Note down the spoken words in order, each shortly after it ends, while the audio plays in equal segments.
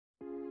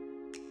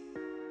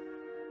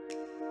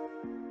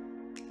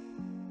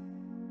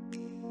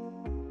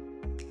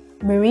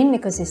Marine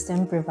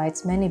ecosystem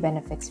provides many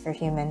benefits for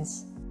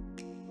humans.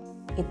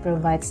 It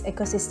provides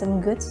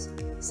ecosystem goods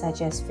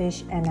such as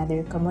fish and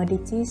other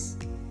commodities,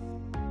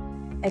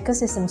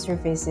 ecosystem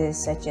services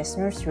such as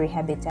nursery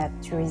habitat,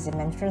 tourism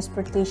and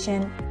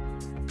transportation,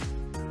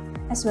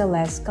 as well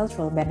as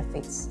cultural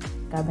benefits,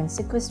 carbon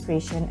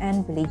sequestration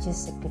and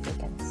religious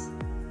significance.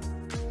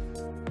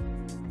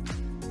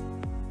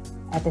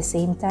 At the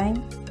same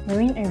time,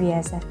 marine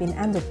areas have been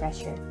under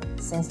pressure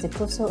since the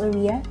coastal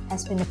area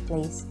has been a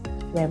place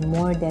where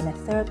more than a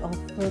third of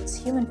the world's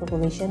human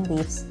population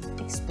lives,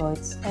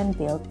 exploits, and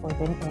builds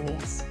urban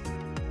areas.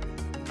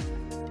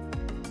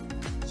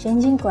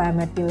 Changing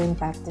climate will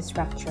impact the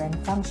structure and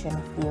function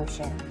of the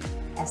ocean,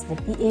 as the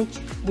pH,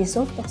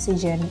 dissolved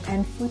oxygen,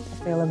 and food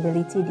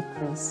availability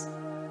decrease.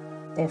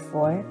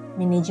 Therefore,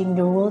 managing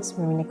the world's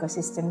marine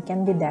ecosystem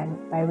can be done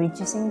by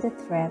reducing the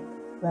threat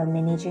while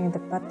managing the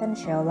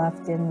potential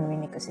of the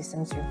marine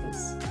ecosystem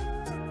service.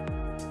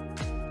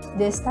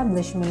 The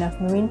establishment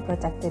of marine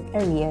protected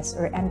areas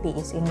or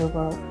MPAs in the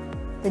world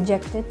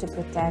projected to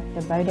protect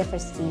the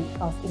biodiversity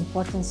of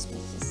important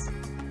species,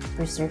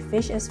 preserve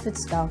fish as food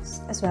stocks,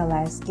 as well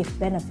as give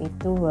benefit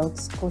to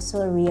world's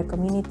coastal area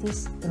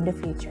communities in the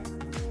future.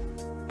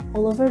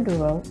 All over the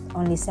world,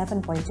 only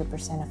 7.2%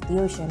 of the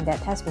ocean that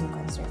has been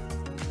conserved.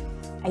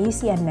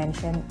 IUCN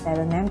mentioned that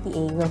an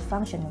MPA will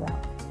function well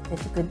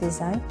with good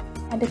design,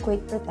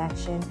 adequate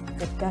protection,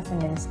 good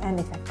governance, and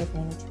effective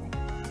management.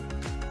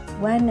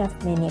 One of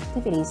many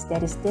activities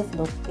that is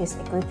developed is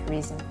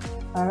ecotourism,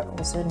 or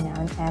also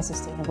known as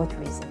sustainable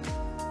tourism.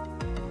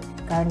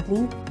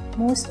 Currently,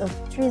 most of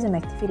tourism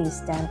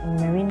activities done in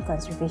marine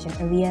conservation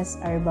areas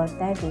are about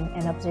diving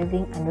and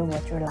observing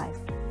underwater life,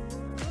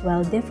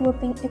 while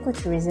developing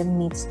ecotourism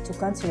needs to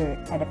consider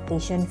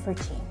adaptation for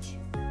change.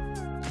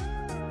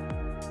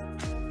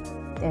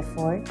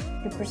 Therefore,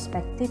 the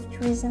prospective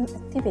tourism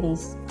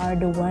activities are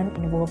the one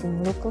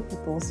involving local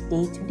people's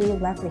day-to-day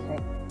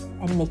livelihood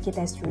and make it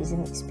as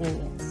tourism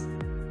experience.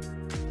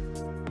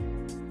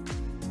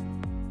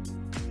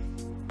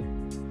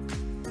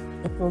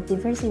 It will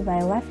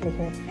diversify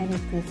livelihood and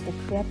improve the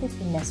creative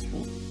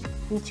industry,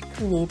 which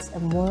creates a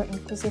more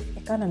inclusive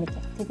economic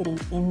activity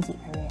in the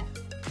area.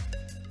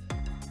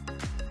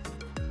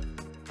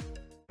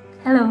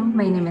 Hello,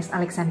 my name is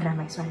Alexandra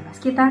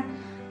Waskita.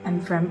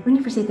 I'm from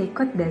University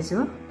Côte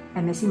d'Azur,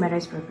 MSc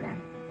Maritime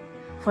Program.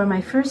 For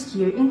my first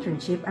year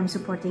internship, I'm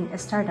supporting a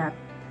startup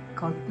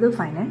called Blue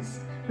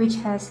Finance, which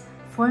has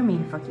 4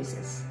 main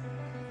focuses: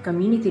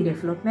 community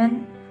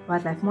development,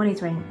 wildlife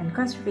monitoring and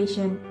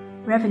conservation,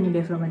 revenue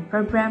development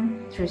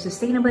program through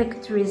sustainable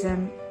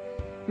ecotourism,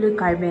 blue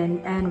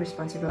carbon and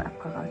responsible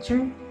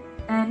aquaculture,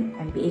 and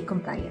MPA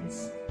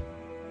compliance.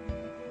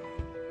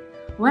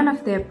 One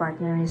of their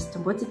partners is the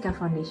Waskita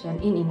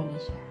Foundation in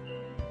Indonesia.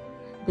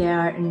 They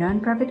are a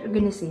non-profit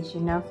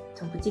organization of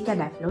Waskita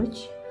Dive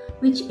Lodge,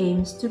 which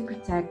aims to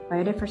protect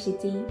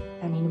biodiversity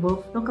and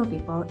involve local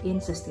people in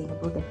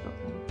sustainable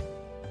development.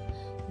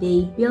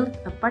 They built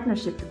a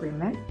partnership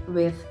agreement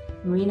with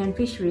Marine and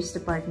Fisheries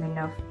Department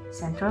of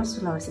Central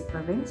Sulawesi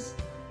Province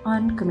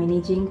on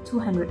co-managing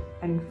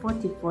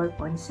 244.6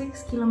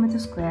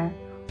 km²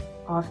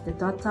 of the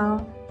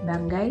total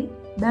Banggai,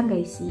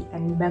 Banggai Sea,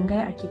 and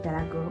Banggai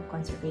Archipelago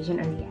conservation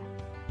area.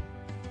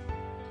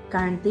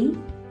 Currently,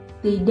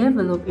 they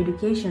develop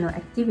educational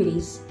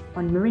activities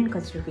on marine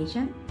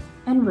conservation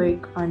and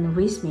work on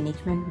waste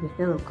management with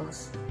the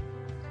locals.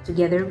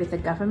 Together with the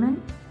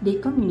government, they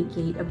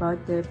communicate about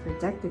the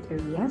protected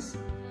areas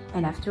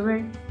and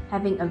afterward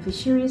having a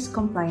fisheries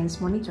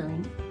compliance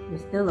monitoring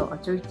with the law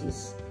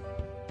authorities.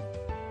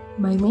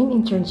 My main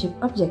internship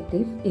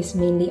objective is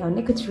mainly on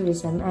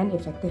ecotourism and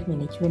effective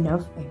management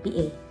of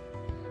MPA.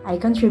 I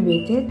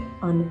contributed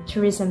on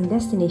tourism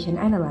destination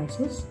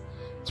analysis,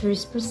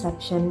 tourist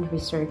perception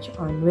research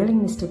on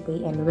willingness to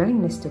pay and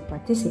willingness to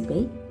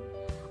participate.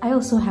 I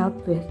also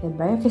helped with the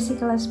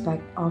biophysical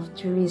aspect of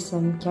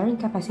tourism carrying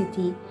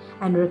capacity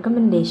and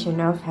recommendation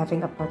of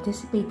having a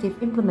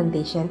participative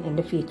implementation in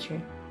the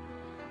future.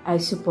 I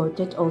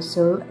supported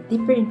also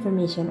deeper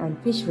information on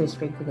fisheries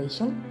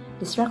regulation,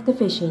 destructive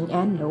fishing,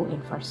 and law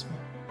enforcement.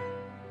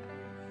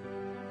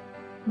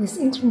 This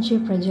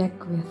internship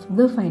project with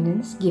Blue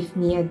Finance gave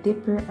me a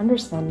deeper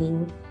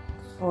understanding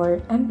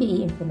for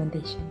MPA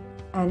implementation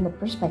and the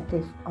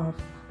perspective of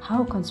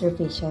how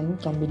conservation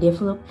can be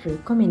developed through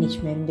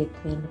co-management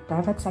between the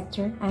private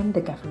sector and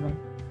the government.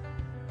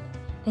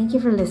 Thank you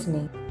for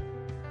listening.